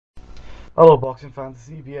Hello boxing fans,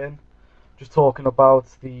 it's EBN. Just talking about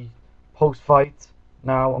the post-fight.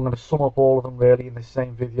 Now I'm going to sum up all of them really in the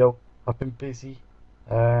same video. I've been busy.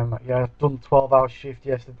 Yeah, I've done a 12-hour shift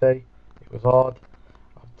yesterday. It was hard.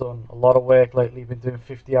 I've done a lot of work lately. Been doing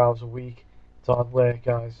 50 hours a week. It's hard work,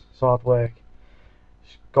 guys. It's hard work.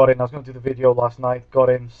 Just got in. I was going to do the video last night. Got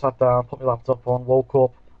in, sat down, put my laptop on, woke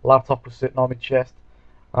up. Laptop was sitting on my chest,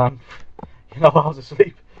 and I was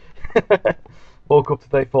asleep. Woke up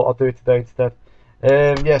today, thought I'd do it today instead.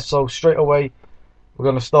 Yeah, so straight away we're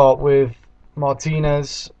going to start with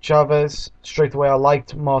Martinez, Chavez. Straight away I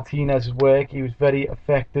liked Martinez's work. He was very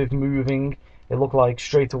effective moving. It looked like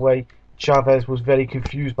straight away Chavez was very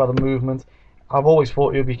confused by the movement. I've always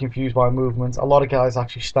thought he would be confused by movement. A lot of guys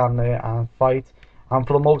actually stand there and fight, and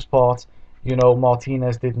for the most part,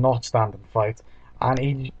 Martinez did not stand and fight. And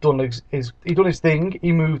he done his thing.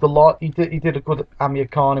 He moved a lot. He did a good Amir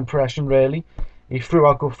Khan impression really. He threw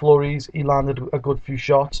out good flurries. He landed a good few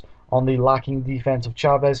shots on the lacking defense of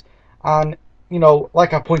Chavez. And,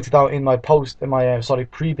 like I pointed out in my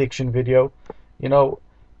prediction video,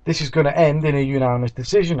 this is going to end in a unanimous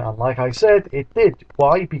decision. And like I said, it did.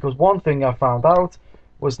 Why? Because one thing I found out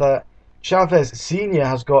was that Chavez Sr.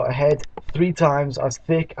 has got a head 3 times as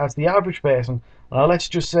thick as the average person. Now, let's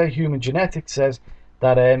just say human genetics says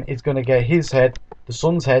that it's going to get his head, the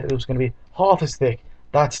son's head, it was going to be half as thick.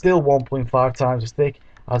 That's still 1.5 times as thick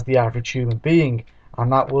as the average human being.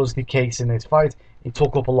 And that was the case in this fight. He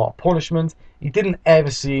took up a lot of punishment. He didn't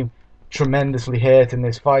ever seem tremendously hurt in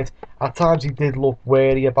this fight. At times he did look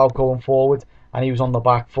wary about going forward, and he was on the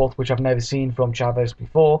back foot, which I've never seen from Chavez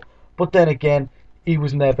before. But then again, he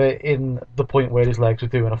was never in the point where his legs were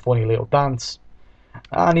doing a funny little dance.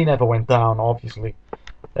 And he never went down, obviously.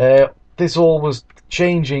 This all was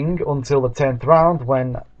changing until the 10th round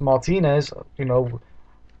when Martinez,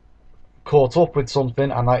 caught up with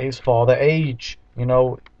something, and that is father age.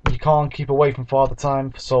 You can't keep away from father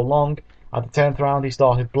time for so long. At the 10th round, he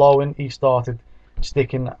started blowing, he started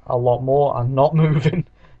sticking a lot more and not moving,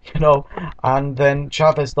 and then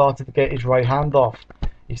Chavez started to get his right hand off.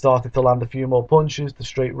 He started to land a few more punches. The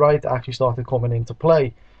straight right actually started coming into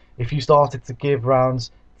play. If you started to give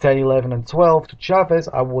rounds 10, 11, and 12 to Chavez,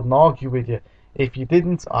 I wouldn't argue with you. If you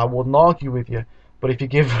didn't, I wouldn't argue with you. But if you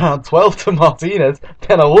give round 12 to Martinez,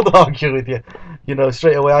 then I would argue with you.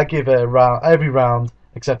 Straight away I give every round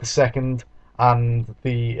except the second and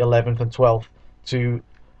the 11th and 12th to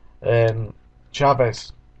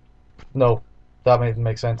Chavez. No, that didn't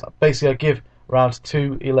make sense. Basically, I give rounds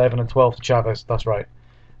 2, 11, and 12 to Chavez. That's right.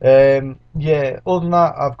 Yeah, other than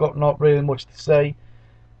that, I've got not really much to say.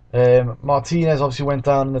 Martinez obviously went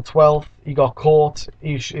down in the 12th. He got caught.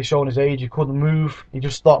 He's showing his age. He couldn't move. He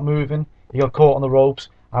just stopped moving. He got caught on the ropes,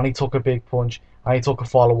 and he took a big punch, and he took a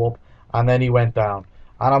follow-up, and then he went down.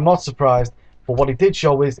 And I'm not surprised, but what he did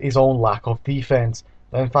show is his own lack of defense.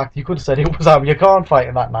 In fact, you could have said it was Amir Khan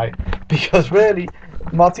fighting that night, because really,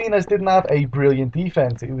 Martinez didn't have a brilliant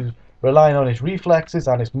defense. He was relying on his reflexes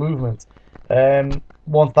and his movement.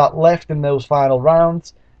 Once that left in those final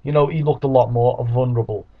rounds, he looked a lot more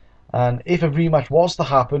vulnerable. And if a rematch was to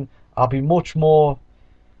happen, I'll be much more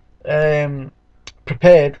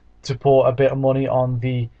prepared to put a bit of money on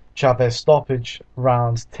the Chavez stoppage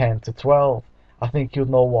rounds 10 to 12. I think he'll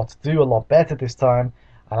know what to do a lot better this time,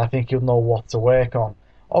 and I think he'll know what to work on.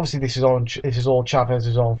 Obviously, this is all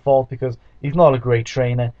Chavez's own fault because he's not a great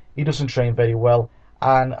trainer. He doesn't train very well,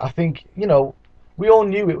 and I think we all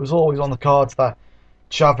knew it was always on the cards that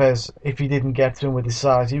Chavez, if he didn't get to him with his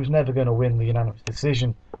size, he was never going to win the unanimous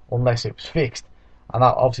decision unless it was fixed, and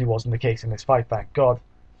that obviously wasn't the case in this fight, thank God.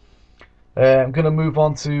 I'm going to move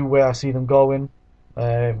on to where I see them going.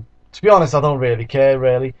 To be honest, I don't really care,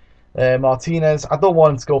 really. Martinez, I don't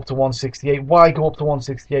want him to go up to 168. Why go up to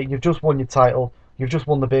 168? You've just won your title. You've just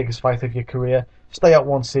won the biggest fight of your career. Stay at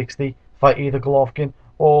 160. Fight either Golovkin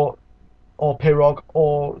or Pirog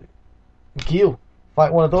or Gil.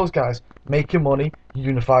 Fight one of those guys. Make your money.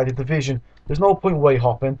 Unify the division. There's no point weight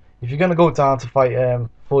hopping. If you're going to go down to fight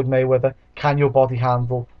Floyd Mayweather, can your body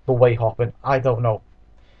handle the weight hopping? I don't know.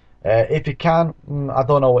 If it can, I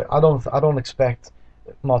don't know. I don't expect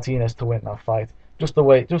Martinez to win that fight. Just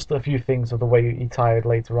a few things of the way he tired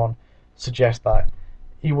later on suggest that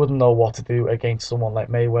he wouldn't know what to do against someone like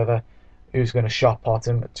Mayweather, who's going to shot pot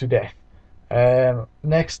him to death.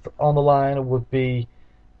 Next on the line would be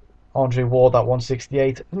Andre Ward at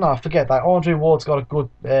 168. No, forget that. Andre Ward's got a good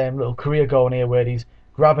little career going here where he's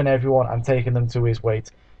grabbing everyone and taking them to his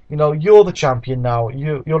weight. You're the champion now.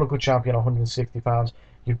 You're a good champion at 160 pounds.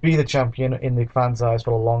 You've been the champion in the fans' eyes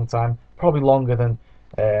for a long time, probably longer than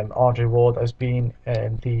Andre Ward has been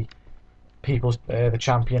the people's the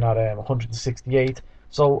champion at 168.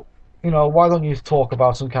 So, why don't you talk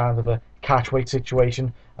about some kind of a catch weight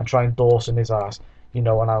situation and try and Dawson his ass, and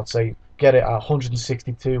I would say get it at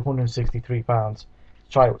 162, 163 pounds.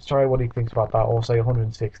 Try what he thinks about that, or say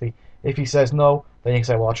 160. If he says no, then you can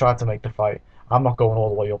say, well, I tried to make the fight. I'm not going all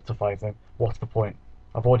the way up to fight him. What's the point?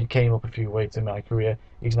 I've already came up a few weights in my career.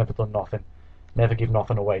 He's never done nothing. Never give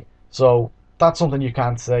nothing away. So that's something you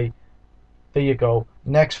can't say. There you go.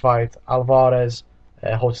 Next fight, Alvarez,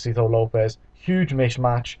 Josecito Lopez. Huge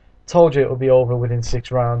mismatch. Told you it would be over within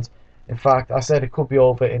 6 rounds. In fact, I said it could be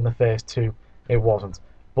over in the first 2. It wasn't.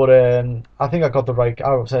 But I think I got the right.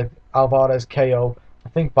 I said Alvarez KO, I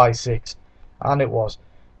think by 6. And it was.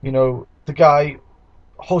 The guy,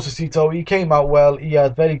 Josecito, he came out well. He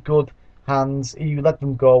had very good hands. He let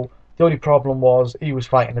them go. The only problem was he was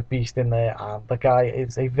fighting a beast in there. And the guy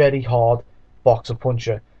is a very hard boxer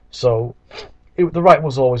puncher. So the writing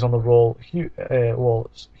was always on the roll. Huge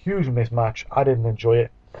mismatch. I didn't enjoy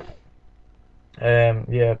it.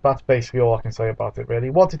 Yeah, that's basically all I can say about it, really.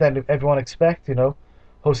 What did everyone expect?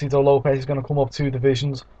 Josecito Lopez is going to come up 2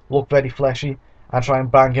 divisions, look very fleshy, and try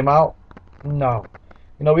and bang him out? No.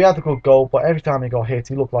 He had a good goal, but every time he got hit,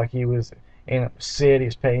 he looked like he was in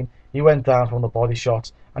serious pain. He went down from the body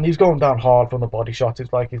shots, and he was going down hard from the body shots.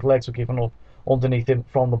 It's like his legs were giving up underneath him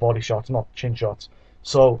from the body shots, not chin shots.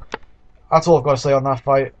 So that's all I've got to say on that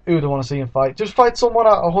fight. Who do I want to see him fight? Just fight someone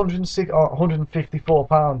at 106 or 154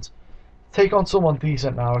 pounds. Take on someone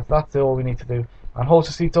decent now. That's all we need to do. And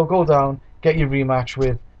Josecito, go down, get your rematch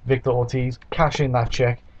with Victor Ortiz, cash in that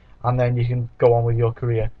check, and then you can go on with your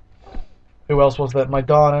career. Who else was that?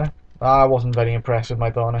 Maidana. I wasn't very impressed with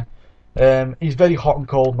Maidana. He's very hot and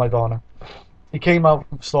cold, Maidana. He came out,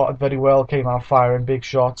 started very well, came out firing big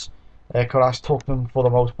shots. Karas took them for the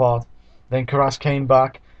most part. Then Karas came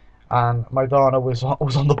back, and Maidana was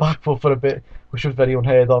on the back foot for a bit, which was very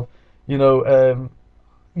unheard of.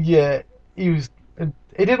 Yeah, it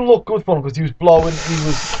didn't look good for him because he was blowing. He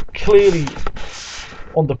was clearly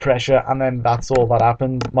under pressure, and then that's all that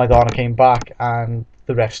happened. Maidana came back, and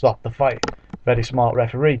the ref stopped the fight. Very smart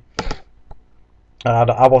referee.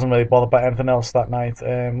 I wasn't really bothered by anything else that night.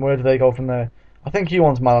 Where did they go from there? I think he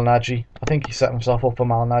wants Malignaggi. I think he set himself up for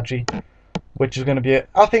Malignaggi, which is going to be it.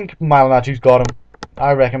 I think Malignaggi's got him.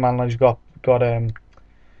 I reckon Malignaggi's got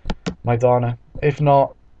Maidana. If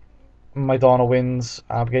not, Maidana wins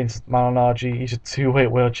against Malignaggi. He's a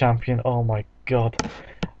 2-weight world champion. Oh my god.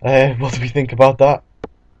 What do we think about that?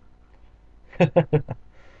 I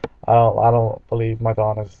don't believe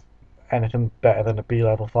Maidana's anything better than a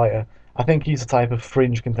B-level fighter. I think he's a type of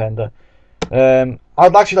fringe contender. I'd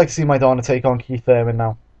actually like to see Maidana take on Keith Thurman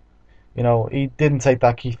now. He didn't take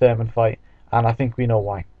that Keith Thurman fight, and I think we know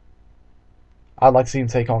why. I'd like to see him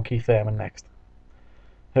take on Keith Thurman next.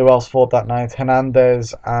 Who else fought that night?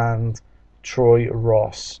 Hernandez and Troy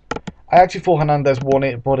Ross. I actually thought Hernandez won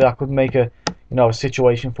it, but I could make a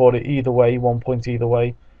situation for it either way, 1 point either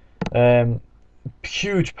way.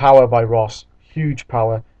 Huge power by Ross. Huge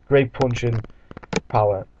power. Great punching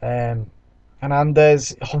power.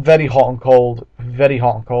 Hernandez, very hot and cold. Very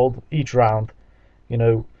hot and cold each round.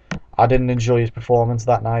 I didn't enjoy his performance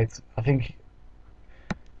that night. I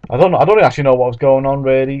don't actually know what was going on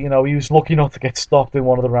really. He was lucky not to get stopped in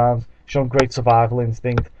one of the rounds. Shown great survival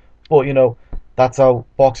instinct. But that's how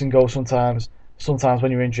boxing goes sometimes. Sometimes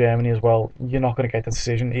when you're in Germany as well, you're not going to get the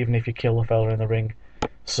decision even if you kill the fella in the ring.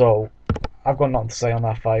 So I've got nothing to say on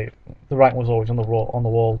that fight. The writing was always on the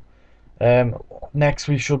wall. Next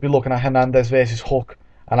we should be looking at Hernandez versus Hook,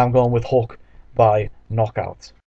 and I'm going with Hook by knockout.